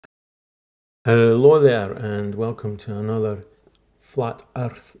Hello there and welcome to another flat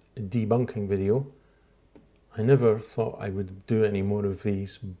earth debunking video. I never thought I would do any more of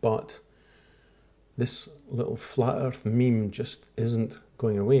these, but this little flat earth meme just isn't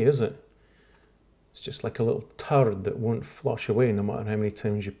going away, is it? It's just like a little turd that won't flush away no matter how many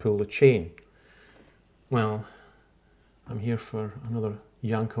times you pull the chain. Well, I'm here for another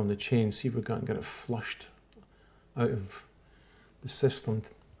yank on the chain, see if we can get it flushed out of the system.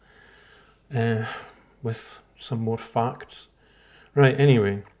 With some more facts. Right,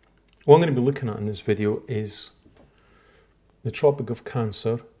 anyway, what I'm going to be looking at in this video is the Tropic of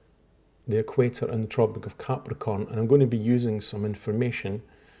Cancer, the equator and the Tropic of Capricorn, and I'm going to be using some information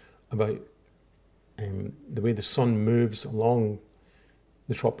about the way the sun moves along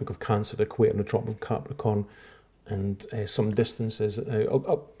the Tropic of Cancer, the equator and the Tropic of Capricorn, and some distances.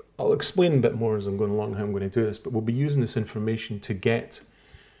 I'll explain a bit more as I'm going along how I'm going to do this, but we'll be using this information to get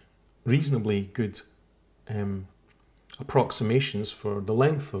reasonably good approximations for the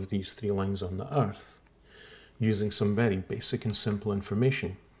length of these three lines on the Earth, using some very basic and simple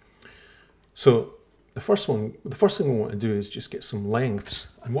information. So the first thing I want to do is just get some lengths,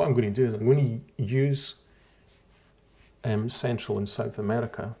 and what I'm going to do is I'm going to use Central and South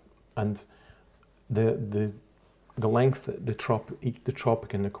America and the length that the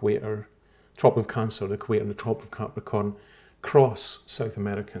tropic and the equator, Tropic of Cancer, the equator and the Tropic of Capricorn cross South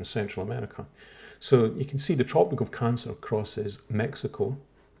America and Central America. So you can see the Tropic of Cancer crosses Mexico.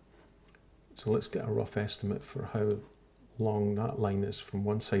 So let's get a rough estimate for how long that line is from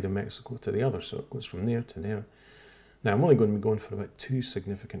one side of Mexico to the other. So it goes from there to there. Now I'm only going to be going for about two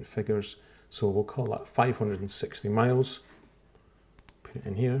significant figures. So we'll call that 560 miles. Put it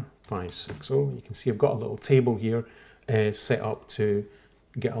in here, 560. You can see I've got a little table here set up to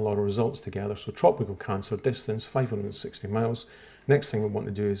get a lot of results together. So Tropical Cancer distance 560 miles. Next thing we want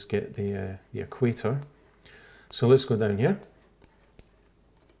to do is get the equator. So let's go down here.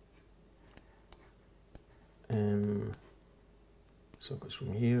 So it goes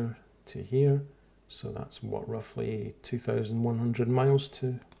from here to here. So that's what, roughly 2,100 miles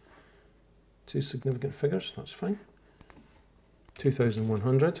to two significant figures. That's fine.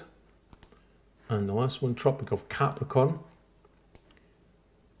 2,100. And the last one, Tropic of Capricorn.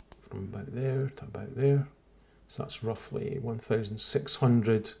 From about there to about there. So that's roughly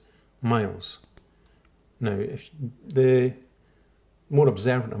 1,600 miles. Now, if the more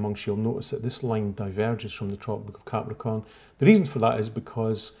observant amongst you will notice that this line diverges from the Tropic of Capricorn. The reason for that is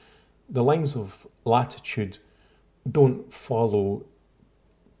because the lines of latitude don't follow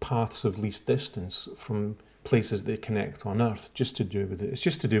paths of least distance from places they connect on Earth. Just to do with it. It's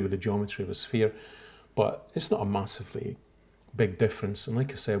just to do with the geometry of a sphere, but it's not a massively big difference. And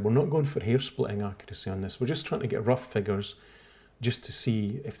like I said, we're not going for hair-splitting accuracy on this. We're just trying to get rough figures just to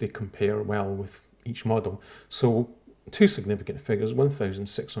see if they compare well with each model. So two significant figures,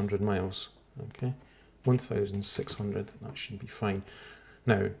 1,600 miles. Okay, 1,600, that should be fine.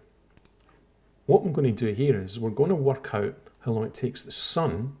 Now, what I'm going to do here is we're going to work out how long it takes the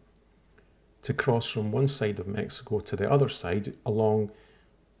sun to cross from one side of Mexico to the other side along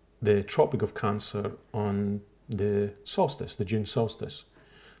the Tropic of Cancer on the solstice, the June solstice.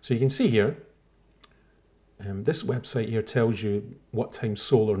 So you can see here, this website here tells you what time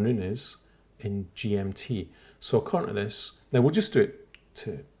solar noon is in GMT. So according to this, now we'll just do it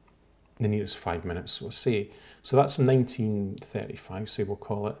to the nearest 5 minutes. So we'll say, so that's 1935, say we'll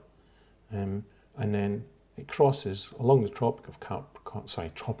call it, and then it crosses along the Tropic of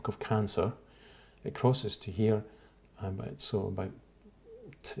Tropic of Cancer. It crosses to here, about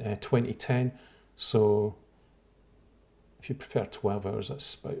 2010. So if you prefer 12 hours,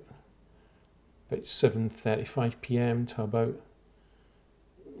 that's about 7:35 p.m. to about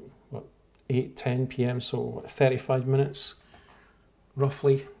 8:10 p.m. So what, 35 minutes,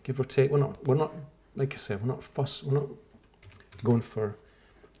 roughly, give or take. We're not like I said, we're not going for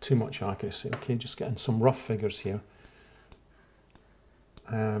too much accuracy. Okay, just getting some rough figures here.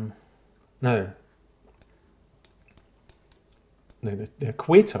 Now the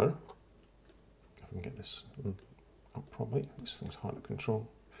equator. If I can get this up properly. This thing's hard to control.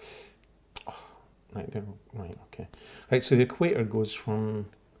 Oh, right there. Right. Okay. Right. So the equator goes from.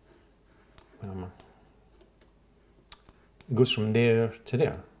 It goes from there to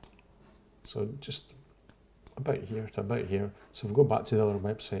there. So just about here to about here. So if we go back to the other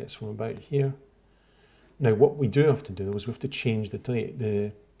website, it's from about here. Now what we do have to do is we have to change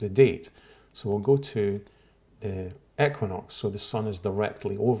the date. So we'll go to the equinox. So the sun is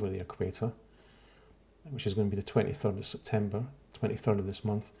directly over the equator, which is going to be the 23rd of September, 23rd of this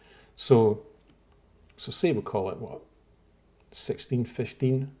month. So say we call it what,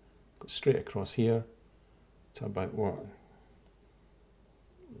 1615 Go straight across here to about what?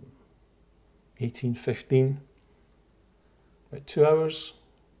 1815. About 2 hours,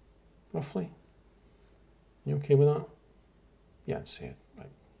 roughly. You okay with that? Yeah, I'd say it.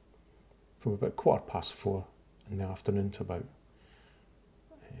 Like from about 4:15 in the afternoon to about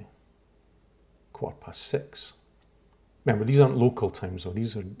 6:15. Remember, these aren't local times though.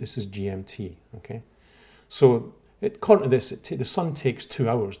 This is GMT. Okay, so according to this, the sun takes 2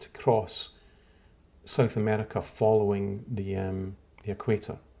 hours to cross South America following the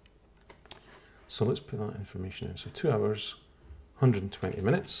equator. So let's put that information in. So 2 hours, 120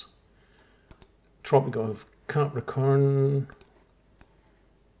 minutes. Tropic of Capricorn.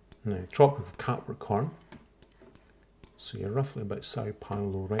 Now, Tropic of Capricorn. So you're roughly about Sao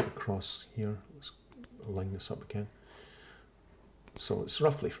Paulo, right across here. Let's line this up again. So it's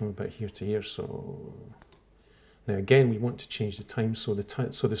roughly from about here to here. So now again, we want to change the time so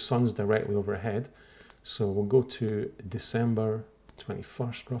the sun's directly overhead. So we'll go to December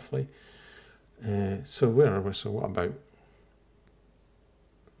 21st, roughly. So where are we? So what about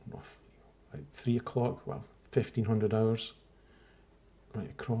roughly about 3 o'clock? Well, 1500 hours. Right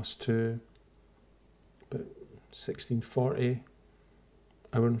across to about 1640.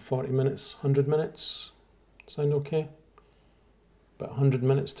 Hour and 40 minutes, 100 minutes. Sound okay? About 100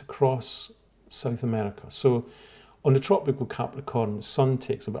 minutes to cross South America. So on the tropical Capricorn, the sun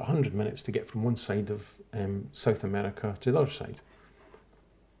takes about 100 minutes to get from one side of South America to the other side.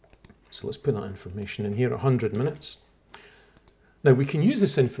 So let's put that information in here, 100 minutes. Now we can use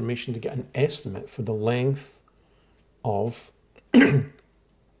this information to get an estimate for the length of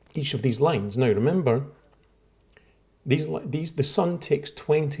each of these lines. Now remember, the sun takes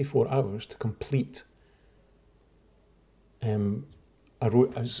 24 hours to complete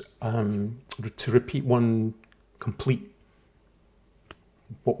to repeat one complete,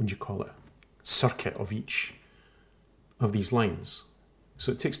 what would you call it, circuit of each of these lines.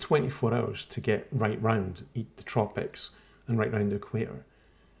 So it takes 24 hours to get right round the tropics and right round the equator.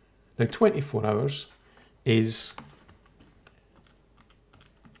 Now 24 hours is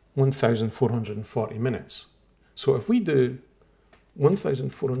 1,440 minutes. So if we do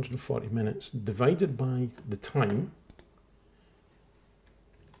 1,440 minutes divided by the time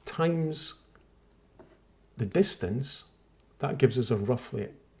times the distance, that gives us a rough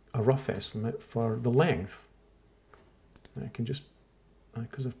estimate for the length. Now I can just,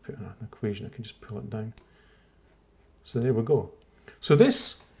 because I've put an equation, I can just pull it down. So there we go. So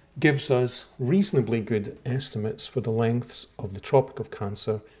this gives us reasonably good estimates for the lengths of the Tropic of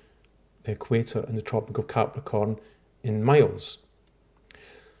Cancer, the equator, and the Tropic of Capricorn in miles.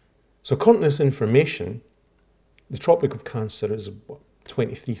 So according to this information, the Tropic of Cancer is what,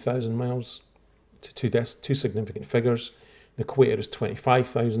 23,000 miles to two significant figures. The equator is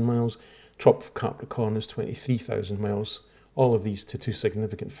 25,000 miles. Tropic of Capricorn is 23,000 miles. All of these to two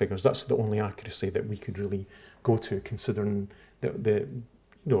significant figures. That's the only accuracy that we could really go to, considering the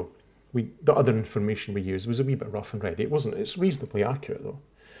other information we used was a wee bit rough and ready. It's reasonably accurate though.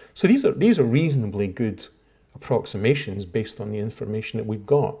 So these are reasonably good approximations based on the information that we've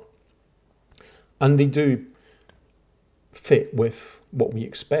got. And they do fit with what we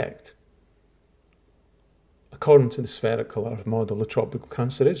expect. According to the spherical Earth model, the Tropic of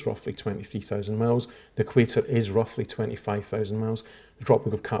Cancer is roughly 23,000 miles. The equator is roughly 25,000 miles. The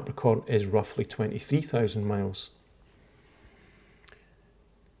Tropic of Capricorn is roughly 23,000 miles.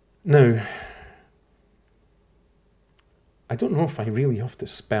 Now, I don't know if I really have to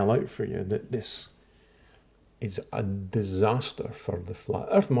spell out for you that this is a disaster for the flat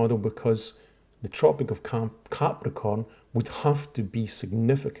Earth model, because the Tropic of Capricorn would have to be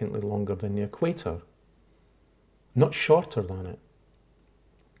significantly longer than the equator, not shorter than it.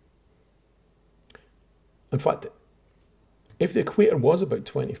 In fact, if the equator was about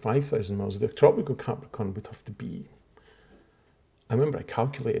 25,000 miles, the Tropic of Capricorn would have to be, I remember I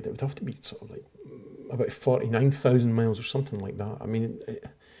calculated, it would have to be sort of like about 49,000 miles or something like that. I mean,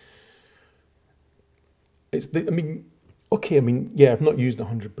 yeah, I've not used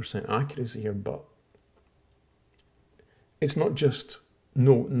 100% accuracy here, but it's not just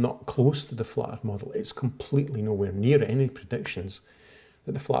not close to the flat Earth model, it's completely nowhere near any predictions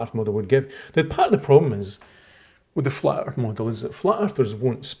that the flat Earth model would give. The part of the problem is with the flat Earth model is that flat earthers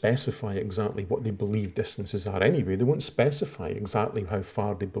won't specify exactly what they believe distances are anyway. They won't specify exactly how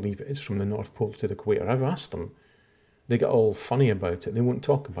far they believe it is from the North Pole to the equator. I've asked them. They get all funny about it. They won't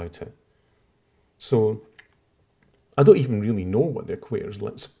talk about it. So I don't even really know what the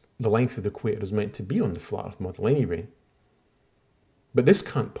length of the equator is meant to be on the flat Earth model anyway. But this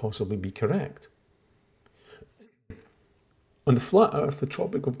can't possibly be correct. On the flat Earth, the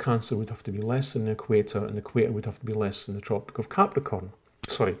Tropic of Cancer would have to be less than the equator, and the equator would have to be less than the Tropic of Capricorn.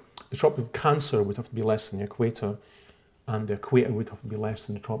 Sorry, the Tropic of Cancer would have to be less than the equator, and the equator would have to be less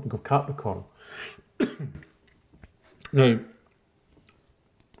than the Tropic of Capricorn. Now,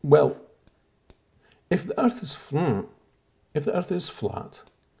 well, if the Earth is flat,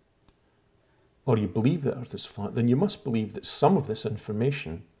 or you believe the Earth is flat, then you must believe that some of this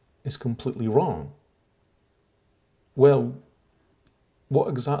information is completely wrong. Well, what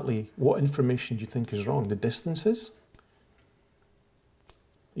information do you think is wrong? The distances?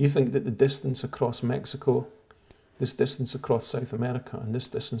 You think that the distance across Mexico, this distance across South America, and this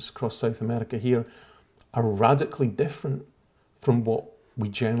distance across South America here are radically different from what we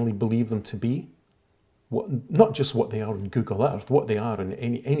generally believe them to be? Not just what they are on Google Earth, what they are in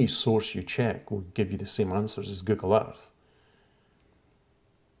any source you check will give you the same answers as Google Earth.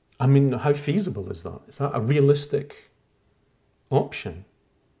 I mean, how feasible is that? Is that a realistic option?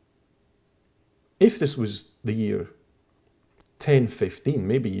 If this was the year 1015,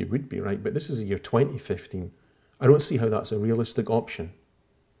 maybe you would be right, but this is the year 2015. I don't see how that's a realistic option.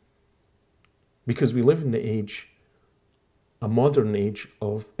 Because we live in the age, a modern age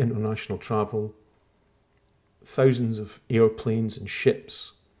of international travel. Thousands of airplanes and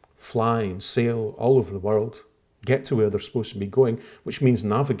ships fly and sail all over the world, get to where they're supposed to be going, which means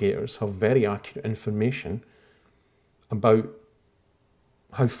navigators have very accurate information about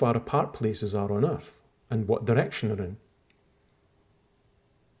how far apart places are on Earth and what direction they're in.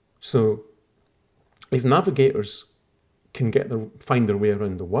 So if navigators can find their way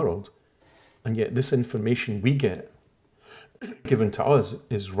around the world, and yet this information we get given to us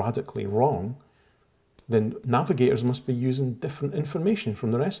is radically wrong, then navigators must be using different information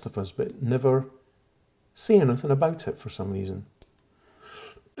from the rest of us, but never say anything about it for some reason.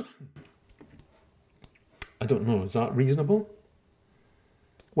 I don't know, is that reasonable?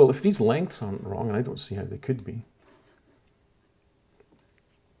 Well, if these lengths aren't wrong, and I don't see how they could be,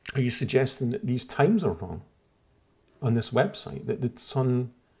 are you suggesting that these times are wrong on this website, that the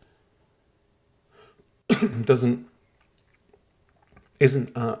sun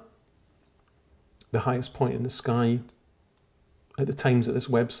isn't at the highest point in the sky at the times that this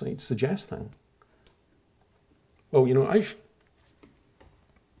website's suggesting? Well, you know,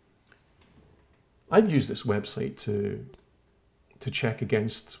 I've used this website to check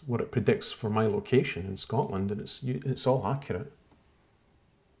against what it predicts for my location in Scotland, and it's all accurate.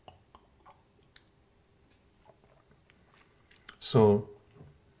 So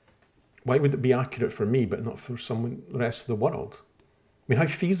why would it be accurate for me but not for the rest of the world? I mean, how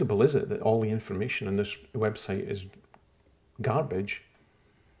feasible is it that all the information on this website is garbage?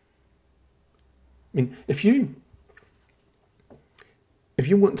 I mean, if you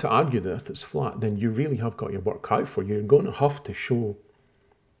want to argue the Earth is flat, then you really have got your work cut for you. You're going to have to show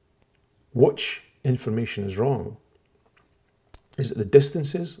which information is wrong. Is it the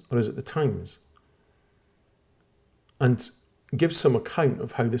distances or is it the times? And give some account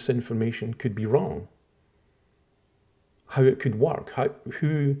of how this information could be wrong, how it could work,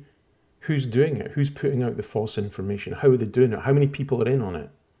 who's doing it, who's putting out the false information, how are they doing it, how many people are in on it,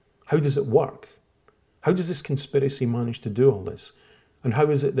 how does it work, how does this conspiracy manage to do all this, and how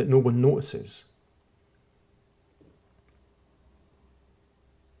is it that no one notices?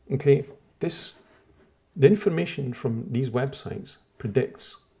 Okay, the information from these websites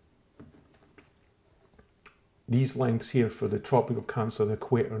predicts these lengths here for the Tropic of Cancer, the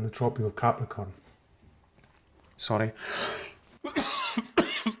equator, and the Tropic of Capricorn. Sorry.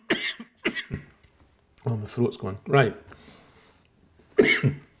 Oh, my throat's gone. Right.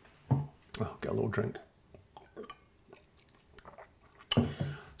 I'll get a little drink.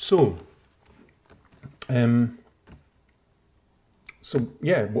 So,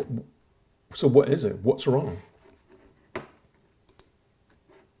 yeah, so what is it? What's wrong?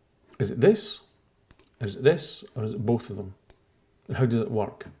 Is it this? Is it this? Or is it both of them? And how does it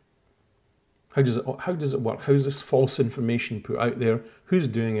work? How does it work? How is this false information put out there? Who's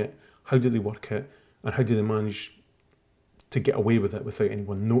doing it? How do they work it? And how do they manage to get away with it without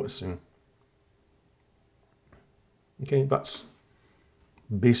anyone noticing? Okay, that's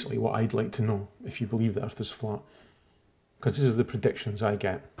basically what I'd like to know if you believe the Earth is flat. Because this is the predictions I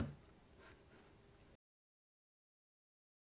get.